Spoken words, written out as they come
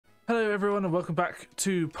Hello everyone and welcome back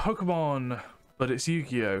to Pokemon, but it's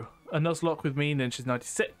Yu-Gi-Oh! A Nuzlocke with me,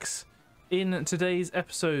 Ninjas96. In today's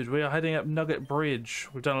episode, we are heading up Nugget Bridge.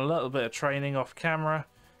 We've done a little bit of training off camera.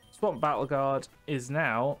 Swamp Battle Guard is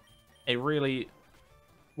now a really,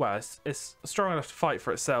 well, it's strong enough to fight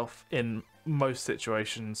for itself in most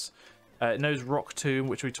situations. It knows Rock Tomb,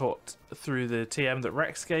 which we taught through the TM that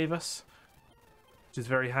Rex gave us, which is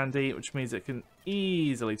very handy, which means it can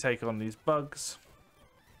easily take on these bugs.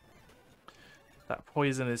 That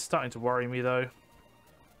poison is starting to worry me though.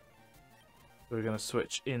 So we're going to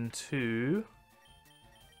switch into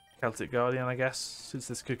Celtic Guardian, I guess, since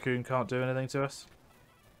this cocoon can't do anything to us.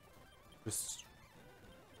 Just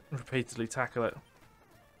repeatedly tackle it.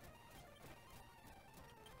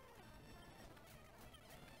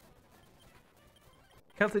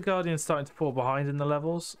 Celtic Guardian's starting to fall behind in the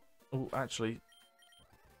levels. Oh, actually.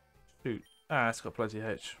 Shoot. Ah, it's got plenty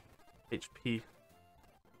of HP.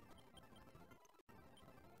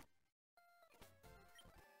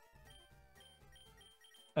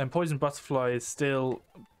 And Poison Butterfly is still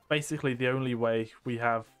basically the only way we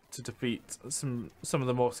have to defeat some of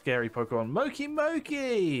the more scary Pokemon.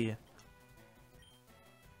 Moki!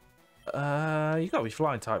 You gotta be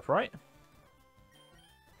flying type, right?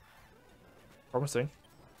 Promising.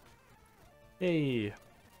 Hey.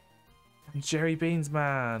 And Jerry Beans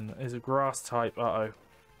Man is a grass type. Uh-oh.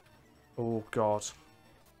 Oh god.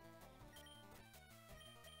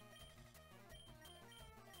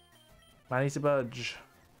 Man needs to budge.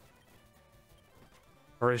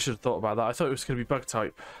 I really should have thought about that. I thought it was going to be bug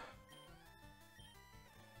type.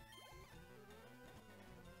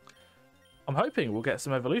 I'm hoping we'll get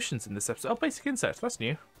some evolutions in this episode. Oh, basic insect. That's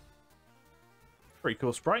new. Pretty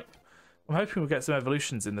cool sprite. I'm hoping we'll get some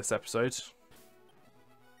evolutions in this episode.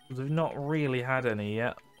 We've not really had any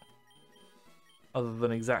yet. Other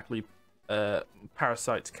than exactly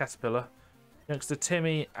Parasite Caterpillar. Youngster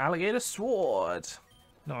Timmy, Alligator Sword.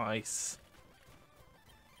 Nice.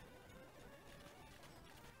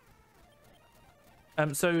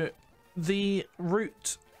 So the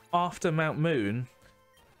route after Mount Moon,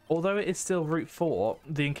 although it is still Route 4,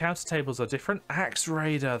 the encounter tables are different. Axe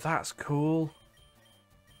Raider, that's cool.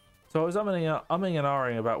 So I was umming and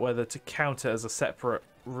ahhing about whether to count it as a separate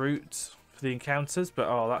route for the encounters, but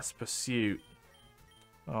oh, that's Pursuit.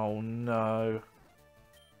 Oh no.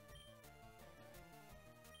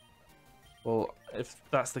 Well, if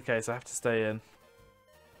that's the case, I have to stay in.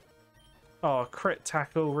 Oh, crit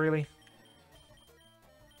tackle, really?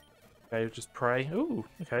 Okay, just pray. Ooh,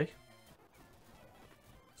 okay.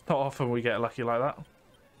 It's not often we get lucky like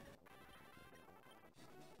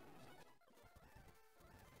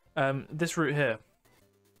that. This route here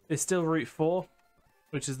is still Route 4,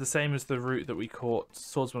 which is the same as the route that we caught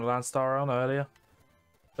Swordsman Landstar on earlier.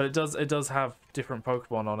 But it does have different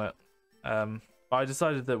Pokemon on it. But I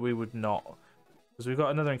decided that we would not, because we've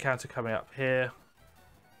got another encounter coming up here.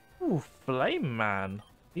 Ooh, Flame Man.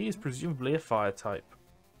 He is presumably a fire type.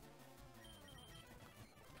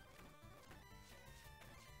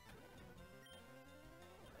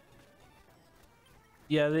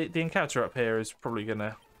 Yeah, the encounter up here is probably going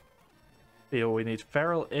to be all we need.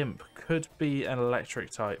 Feral Imp could be an electric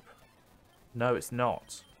type. No, it's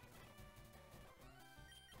not.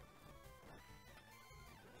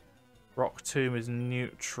 Rock Tomb is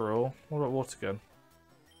neutral. What about Water Gun?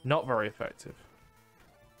 Not very effective.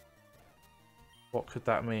 What could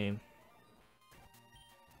that mean?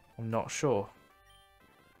 I'm not sure.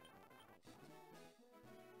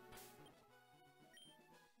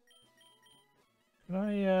 Can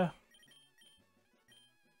I,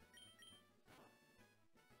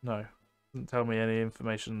 No. Doesn't tell me any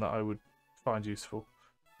information that I would find useful.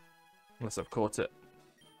 Unless I've caught it.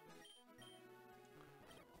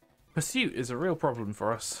 Pursuit is a real problem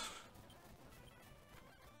for us.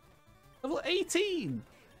 Level 18!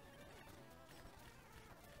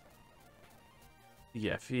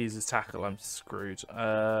 Yeah, if he uses tackle, I'm screwed.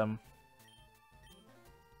 Dark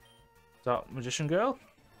Magician Girl?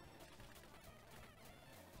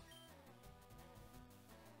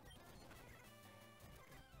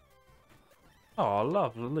 Oh,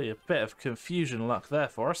 lovely. A bit of confusion luck there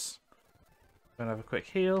for us. Gonna have a quick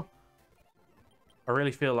heal. I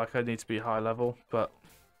really feel like I need to be high level, but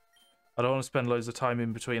I don't want to spend loads of time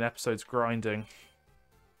in between episodes grinding.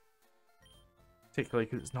 Particularly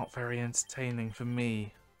because it's not very entertaining for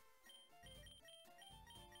me.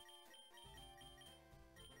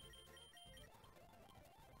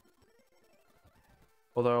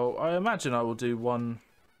 Although I imagine I will do one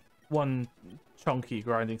chunky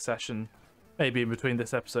grinding session, maybe in between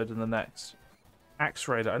this episode and the next. Axe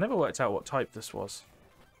Raider. I never worked out what type this was.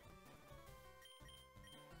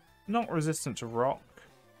 not resistant to rock.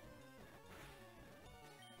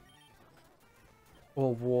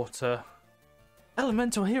 Or water.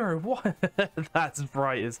 Elemental hero, what? That's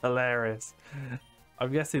bright, is hilarious.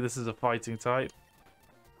 I'm guessing this is a fighting type.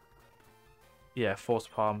 Yeah, force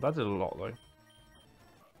palm. That did a lot though.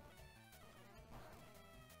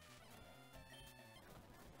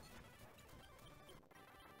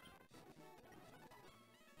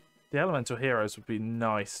 The elemental heroes would be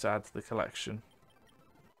nice to add to the collection.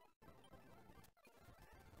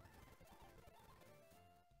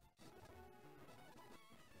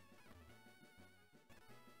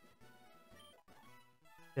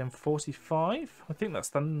 M45? I think that's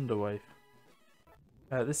Thunderwave.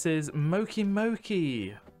 This is Moki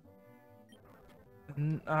Moki.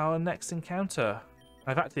 Our next encounter.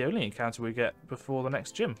 In fact, the only encounter we get before the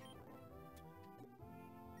next gym.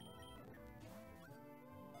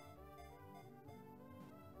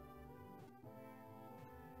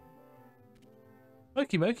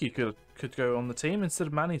 Moki Moki could go on the team instead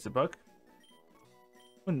of Manny to Bug.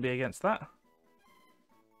 Wouldn't be against that.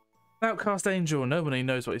 Outcast Angel, nobody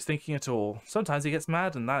knows what he's thinking at all. Sometimes he gets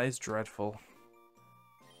mad and that is dreadful.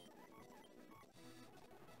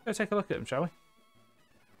 Go take a look at him, shall we?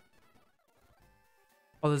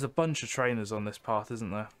 Oh, there's a bunch of trainers on this path, isn't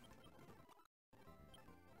there?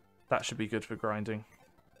 That should be good for grinding.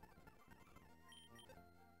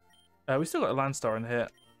 We still got a Landstar in here.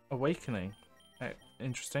 Awakening.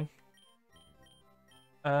 Interesting.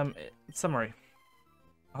 Summary.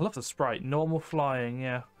 I love the sprite. Normal flying,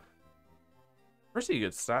 yeah. Pretty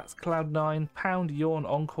good stats. Cloud 9, Pound, Yawn,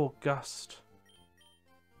 Encore, Gust.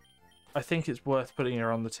 I think it's worth putting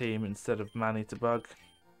her on the team instead of Manny to Bug.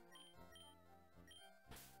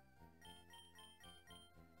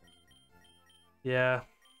 Yeah.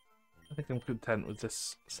 I think I'm content with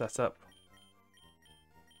this setup.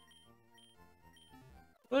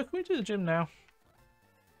 Look, can we do the gym now?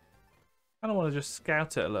 I don't want to just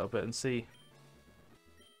scout it a little bit and see.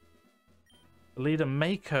 The leader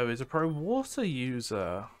Mako is a pro water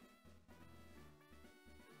user.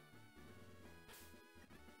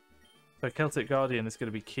 So Celtic Guardian is going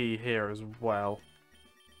to be key here as well.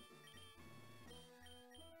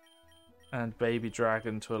 And Baby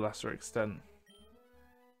Dragon to a lesser extent.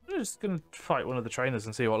 I'm just going to fight one of the trainers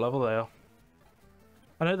and see what level they are.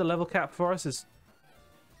 I know the level cap for us is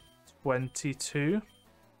 22.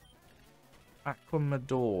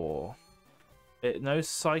 Aquamador. It knows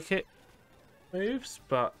Psychic moves,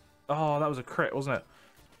 but... Oh, that was a crit, wasn't it?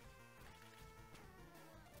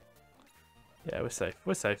 Yeah, we're safe.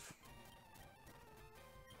 We're safe.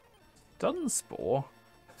 Stun Spore?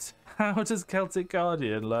 How does Celtic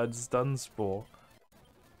Guardian learn Stun Spore?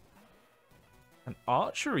 An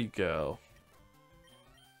archery girl.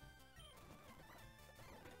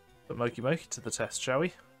 Put Moki Moki to the test, shall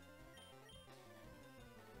we?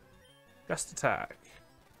 Gust attack.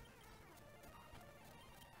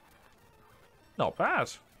 Not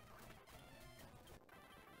bad.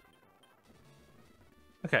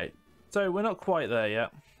 Okay, so we're not quite there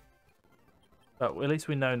yet. But at least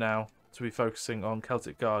we know now to be focusing on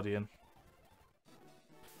Celtic Guardian.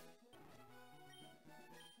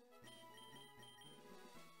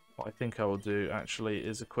 What I think I will do actually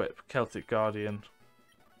is equip Celtic Guardian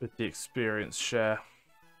with the experience share.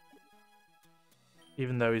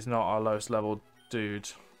 Even though he's not our lowest level dude.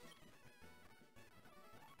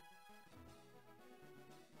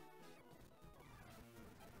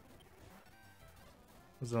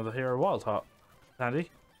 There's another hero Wild Heart.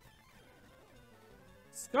 Handy.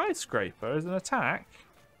 Skyscraper is an attack?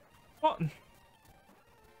 What?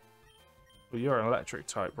 Well, you're an electric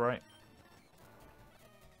type, right?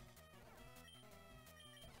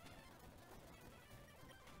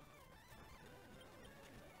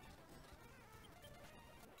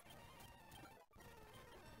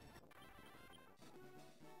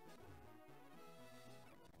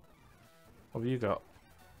 What have you got?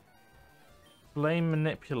 Flame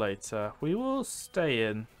Manipulator. We will stay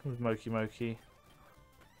in with Moki Moki.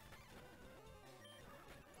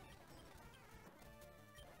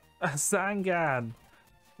 A Sangan!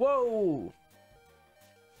 Whoa!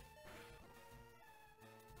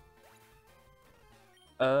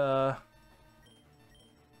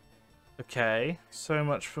 Okay, so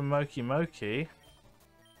much for Moki Moki.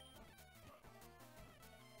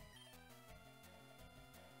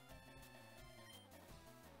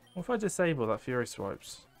 What if I disable that Fury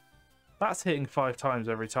Swipes? That's hitting 5 times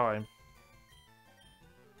every time.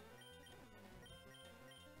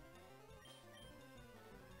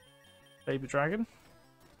 Baby Dragon.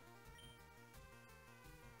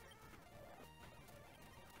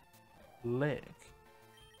 Lick.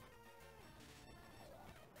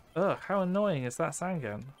 Ugh, how annoying is that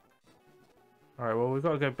Sangan? Alright, well, we've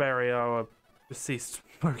got to go bury our deceased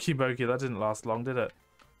Moki Moki. That didn't last long, did it?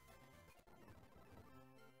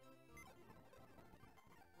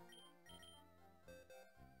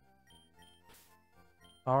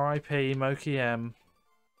 R.I.P. Moki M.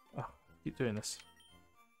 Oh, keep doing this.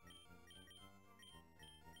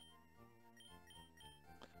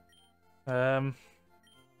 I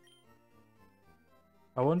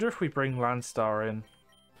wonder if we bring Landstar in.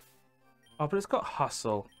 Oh, but it's got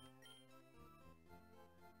hustle.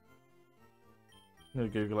 I'm gonna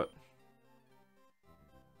Google it.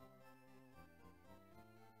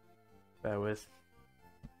 Bear with.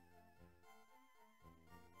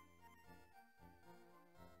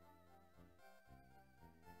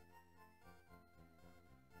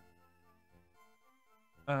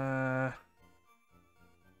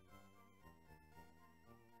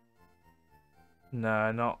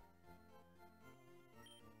 No, not.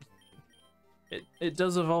 It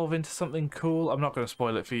does evolve into something cool. I'm not going to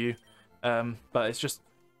spoil it for you, but it's just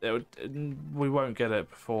we won't get it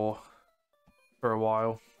before for a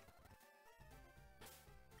while.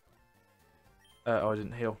 Oh, I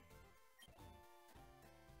didn't heal.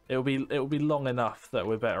 It'll be long enough that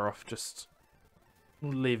we're better off just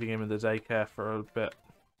leaving him in the daycare for a bit.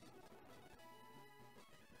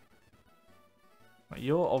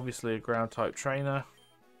 You're obviously a ground type trainer.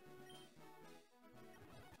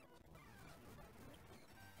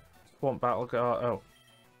 Swamp battle guard. Oh,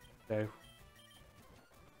 okay.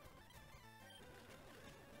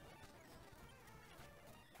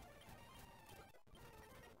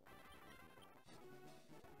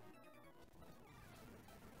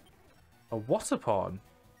 A water pawn.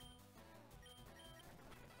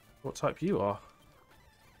 What type you are?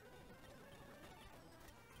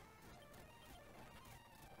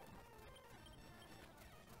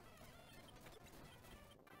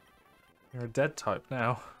 You're a dead type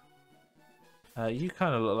now. You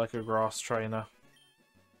kind of look like a grass trainer.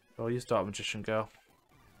 I'll use Dark Magician Girl.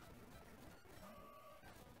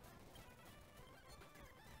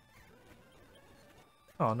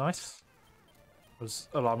 Oh, nice. Was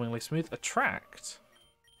alarmingly smooth. Attract.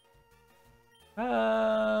 No,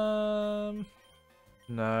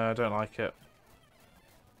 I don't like it.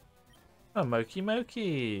 Oh, Moki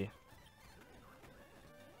Moki.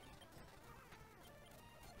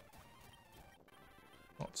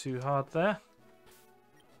 Not too hard there.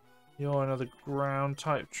 You're another ground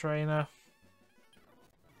type trainer.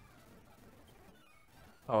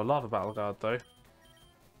 Oh, Lava Battle Guard though.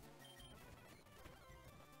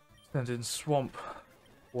 Send in Swamp.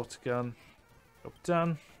 Water Gun. Job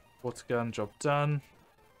done. Water Gun. Job done.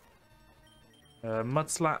 Mud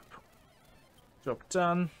Slap. Job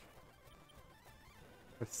done.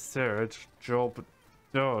 A third. Job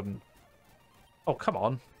done. Oh, come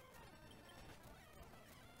on.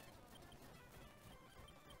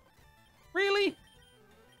 Really?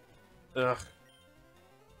 Ugh.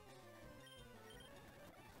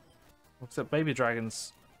 Except Baby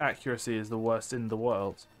Dragon's accuracy is the worst in the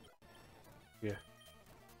world. Yeah.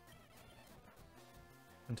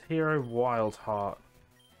 And Hero Wildheart.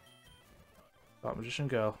 Dark Magician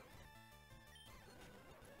Girl.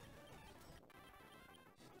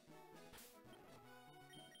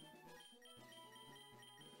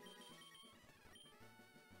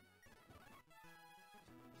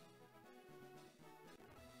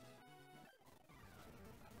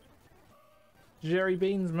 Jerry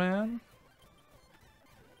Beans, man.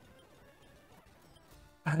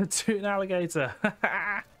 Toon Alligator.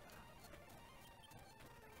 I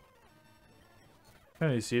can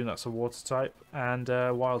only assume that's a water type. And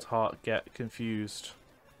Wildheart get confused.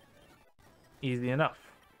 Easy enough.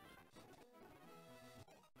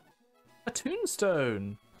 A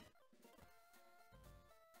Tombstone.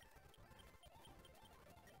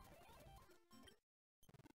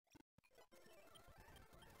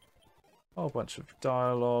 A whole bunch of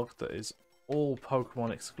dialogue that is all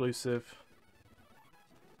Pokemon exclusive.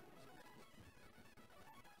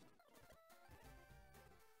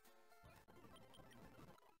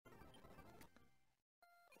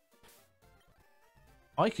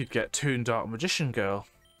 I could get Toon Dark Magician Girl.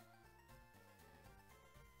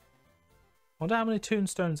 Wonder how many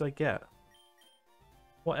Toonstones I get.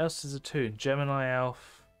 What else is a Toon? Gemini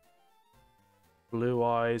Elf. Blue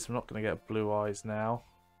Eyes. I'm not going to get Blue Eyes now.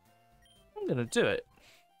 I'm going to do it.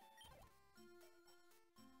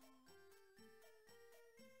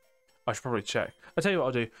 I should probably check. I'll tell you what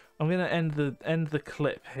I'll do. I'm going to end the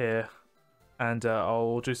clip here. And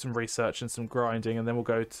I'll do some research and some grinding, and then we'll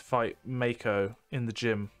go to fight Mako in the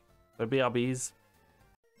gym. So BRBs.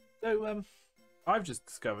 So I've just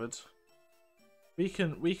discovered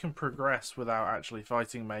we can progress without actually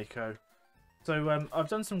fighting Mako. So I've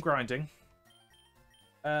done some grinding.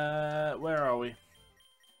 Where are we?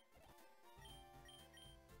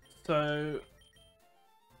 So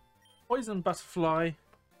Poison Butterfly,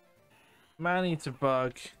 Man-Eater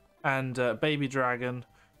Bug, and Baby Dragon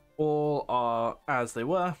all are as they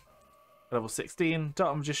were. Level 16.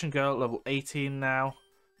 Dark Magician Girl, level 18 now.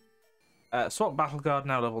 Swamp Battle Guard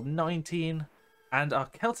now level 19. And our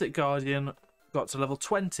Celtic Guardian got to level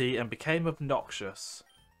 20 and became obnoxious.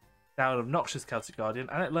 Now an obnoxious Celtic Guardian,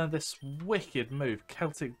 and it learned this wicked move,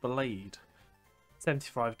 Celtic Blade.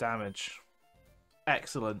 75 damage.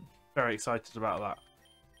 Excellent. Very excited about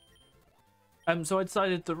that. So I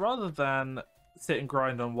decided that rather than sit and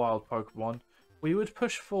grind on wild Pokemon, we would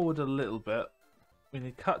push forward a little bit. We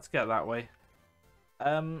need cut to get that way.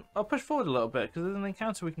 I'll push forward a little bit because there's an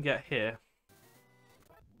encounter we can get here.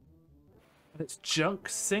 And it's Junk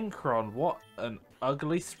Synchron. What an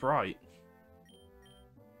ugly sprite.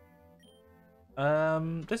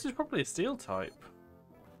 This is probably a steel type.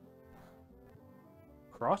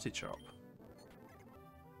 Karate Chop.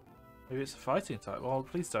 Maybe it's a fighting type. Well,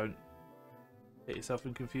 please don't get yourself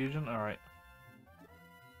in confusion. Alright.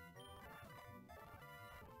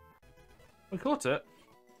 We caught it.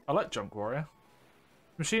 I like Junk Warrior.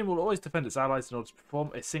 Machine will always defend its allies in order to perform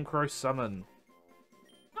a synchro summon.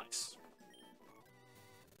 Nice.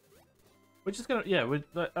 We're just gonna, yeah,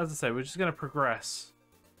 as I say, we're just gonna progress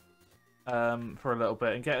for a little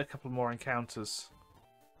bit and get a couple more encounters.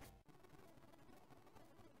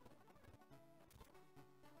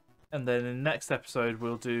 And then in the next episode,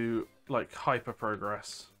 we'll do like hyper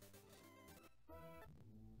progress.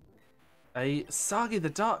 A Sagi the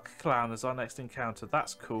Dark Clown is our next encounter.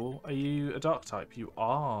 That's cool. Are you a dark type? You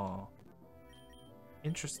are.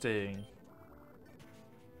 Interesting.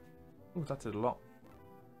 Oh, that did a lot.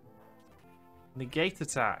 Negate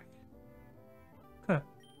attack. Huh.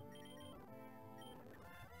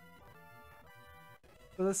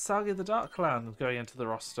 So there's Sagi the Dark Clown going into the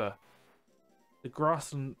roster. The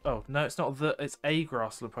grassland. Oh no, it's not the. It's a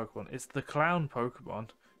grassland Pokemon. It's the clown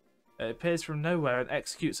Pokemon. It appears from nowhere and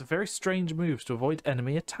executes a very strange moves to avoid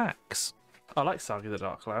enemy attacks. I like Sagi the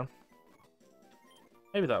Dark Clown.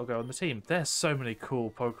 Maybe that'll go on the team. There's so many cool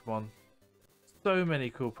Pokemon. So many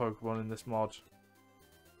cool Pokemon in this mod.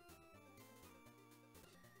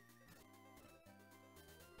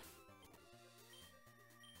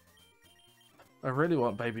 I really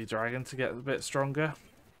want Baby Dragon to get a bit stronger,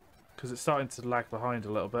 because it's starting to lag behind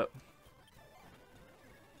a little bit.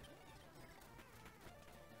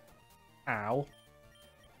 Ow.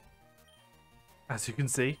 As you can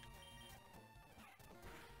see.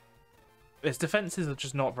 Its defenses are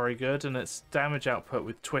just not very good, and its damage output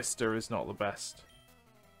with Twister is not the best.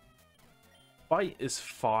 Bite is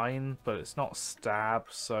fine, but it's not stab,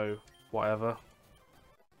 so whatever.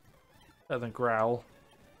 Better than Growl.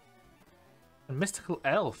 And Mystical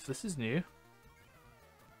Elf, this is new.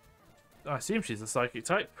 I assume she's a psychic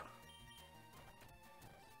type.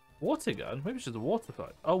 Water Gun? Maybe she's a water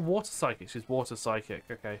type. Oh, water psychic. She's water psychic.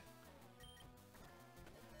 Okay.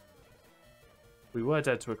 We were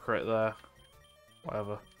dead to a crit there.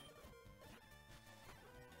 Whatever.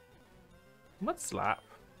 Mud Slap.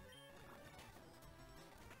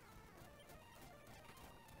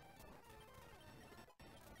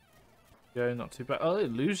 Go, not too bad. Oh,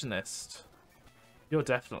 Illusionist. You're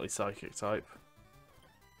definitely psychic type.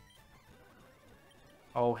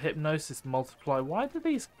 Oh, Hypnosis Multiply. Why do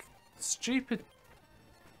these stupid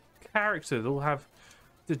characters all have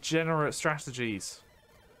degenerate strategies?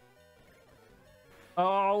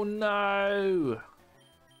 Oh no!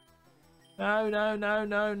 No, no, no,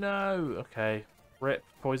 no, no. Okay. Rip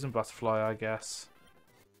Poison Butterfly, I guess.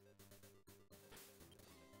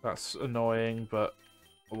 That's annoying, but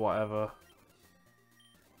whatever.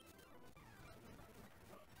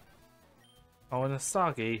 Oh, and a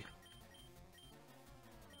Sagi.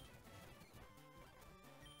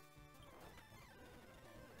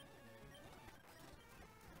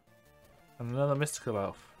 And another Mystical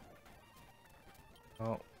Elf.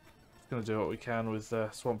 Well, just gonna do what we can with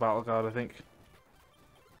Swamp Battle Guard, I think.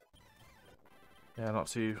 Yeah, not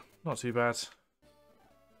too bad.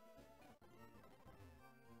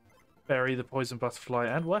 Bury the Poison Butterfly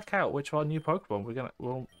and work out which of our new Pokemon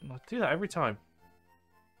we'll do that every time.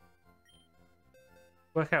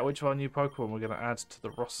 Work out which of our new Pokemon we're gonna add to the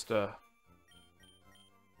roster.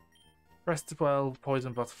 Rest well,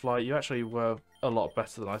 Poison Butterfly. You actually were a lot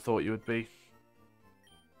better than I thought you would be.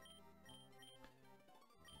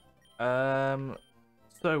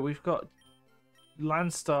 So we've got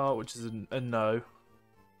Landstar, which is a no.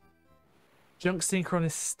 Junk Synchron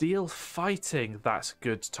is steel fighting. That's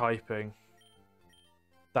good typing.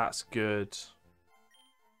 That's good.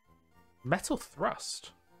 Metal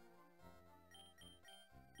thrust.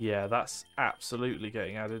 Yeah, that's absolutely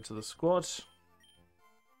getting added to the squad.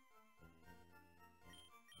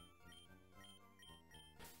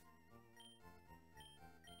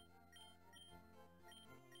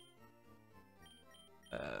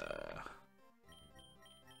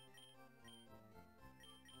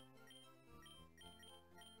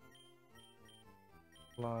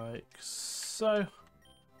 Like so.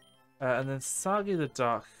 And then Sagi the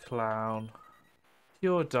Dark Clown.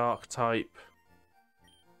 Pure Dark type.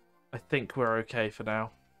 I think we're okay for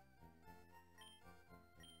now.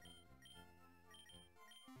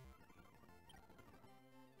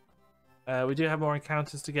 We do have more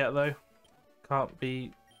encounters to get though. Can't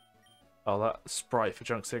be... Oh, that sprite for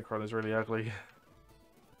Junk Synchron is really ugly.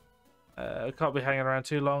 Can't be hanging around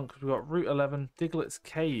too long because we've got Route 11, Diglett's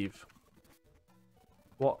Cave.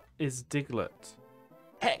 What is Diglett?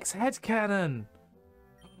 Hex Head Cannon!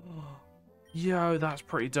 Yo, that's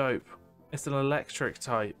pretty dope. It's an electric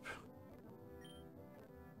type.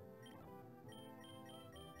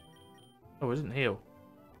 Oh, it didn't heal.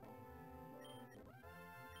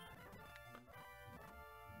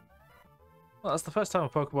 Well, that's the first time a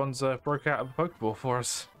Pokemon's broke out of a Pokeball for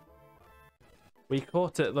us. We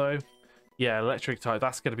caught it though. Yeah, electric type.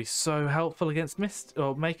 That's going to be so helpful against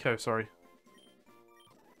Mako, sorry.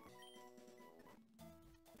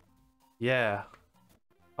 Yeah.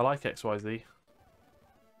 I like XYZ. And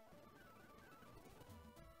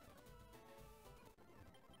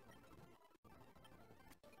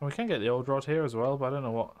we can get the old rod here as well, but I don't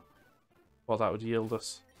know what that would yield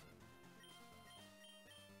us.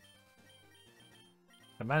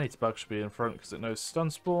 A Manny Bug should be in front because it knows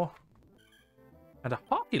Stun Spore. And a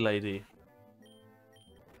Hockey Lady.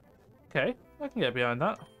 Okay, I can get behind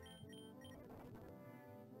that.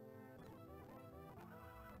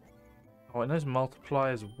 Oh, it knows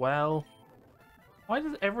Multiply as well. Why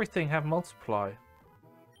does everything have Multiply?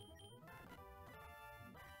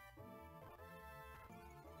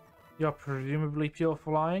 You're presumably pure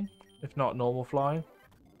flying, if not normal flying.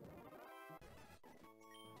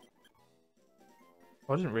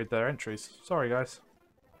 Oh, I didn't read their entries. Sorry, guys.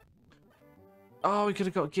 Oh, we could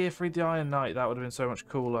have got Gear 3 the Iron Knight. That would have been so much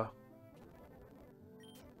cooler.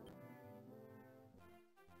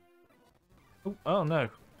 Oh no.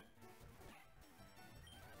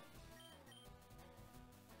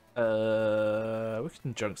 We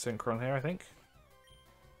can Junk Synchron here, I think.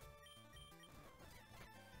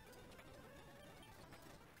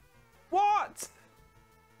 What?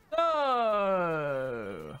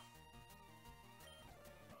 No.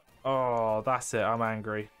 Oh, that's it. I'm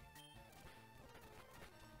angry.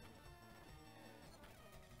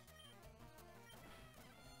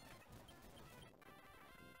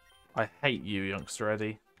 I hate you, youngster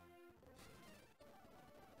Eddie.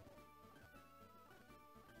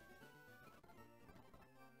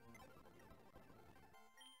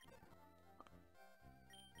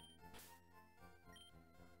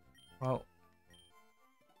 Well,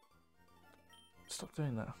 stop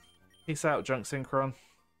doing that. Peace out, Junk Synchron.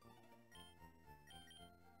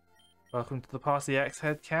 Welcome to the Party X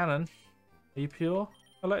Head Cannon. Are you pure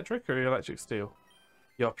electric or are you electric steel?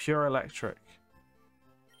 You're pure electric.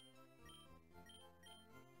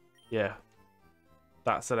 Yeah,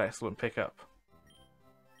 that's an excellent pickup.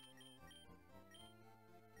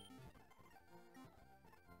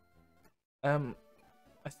 I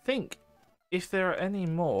think if there are any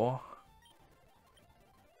more,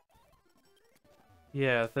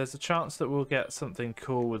 yeah, there's a chance that we'll get something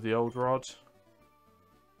cool with the old rod.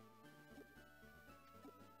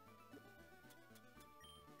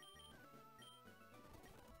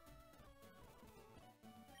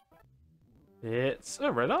 It's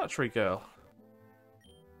a red archery girl.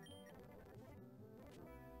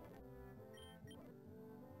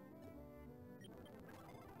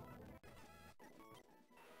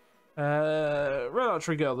 Red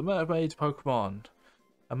archery girl, the mermaid Pokemon.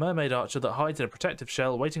 A mermaid archer that hides in a protective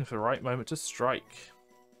shell waiting for the right moment to strike.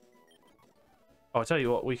 Oh, I'll tell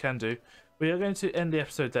you what we can do. We are going to end the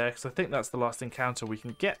episode there because I think that's the last encounter we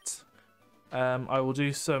can get. I will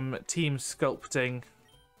do some team sculpting.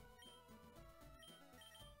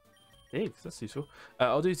 That's useful.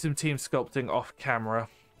 I'll do some team sculpting off camera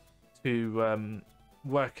to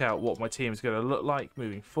work out what my team is going to look like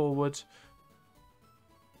moving forward.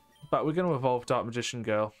 But we're going to evolve Dark Magician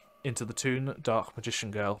Girl into the Toon Dark Magician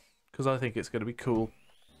Girl because I think it's going to be cool.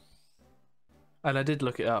 And I did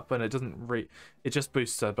look it up, and it doesn't it just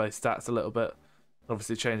boosts her base stats a little bit.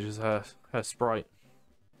 Obviously changes her sprite.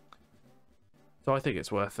 So I think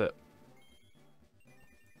it's worth it.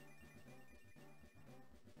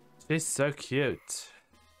 She's so cute.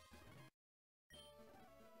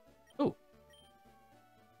 Oh.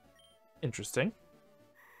 Interesting.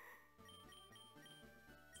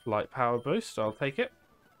 Light power boost, I'll take it.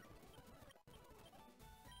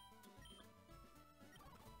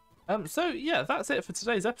 So yeah, that's it for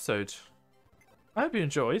today's episode. I hope you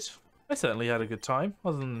enjoyed. I certainly had a good time,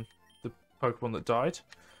 other than the Pokemon that died.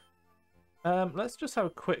 Let's just have a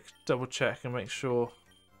quick double check and make sure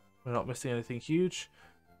we're not missing anything huge.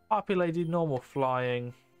 Harpy Lady, normal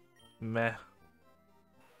flying, meh.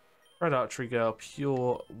 Red Archery Girl,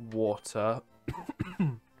 pure water.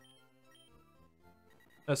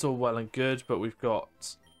 That's all well and good, but we've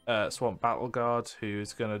got Swamp Battle Guard,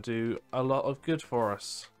 who's going to do a lot of good for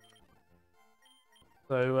us.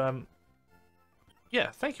 So,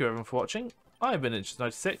 yeah, thank you everyone for watching. I've been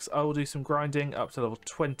Inches96. I will do some grinding up to level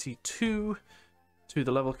 22 to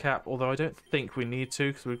the level cap, although I don't think we need to,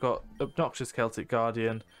 because we've got Obnoxious Celtic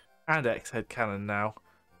Guardian and X-Head Cannon now,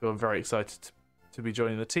 who I'm very excited to be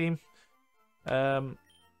joining the team. Yeah,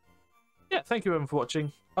 thank you everyone for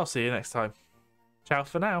watching. I'll see you next time. Ciao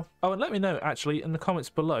for now. Oh, and let me know, actually, in the comments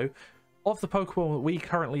below, of the Pokemon that we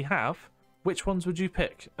currently have, which ones would you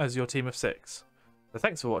pick as your team of 6? So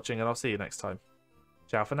thanks for watching, and I'll see you next time.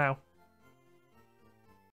 Ciao for now.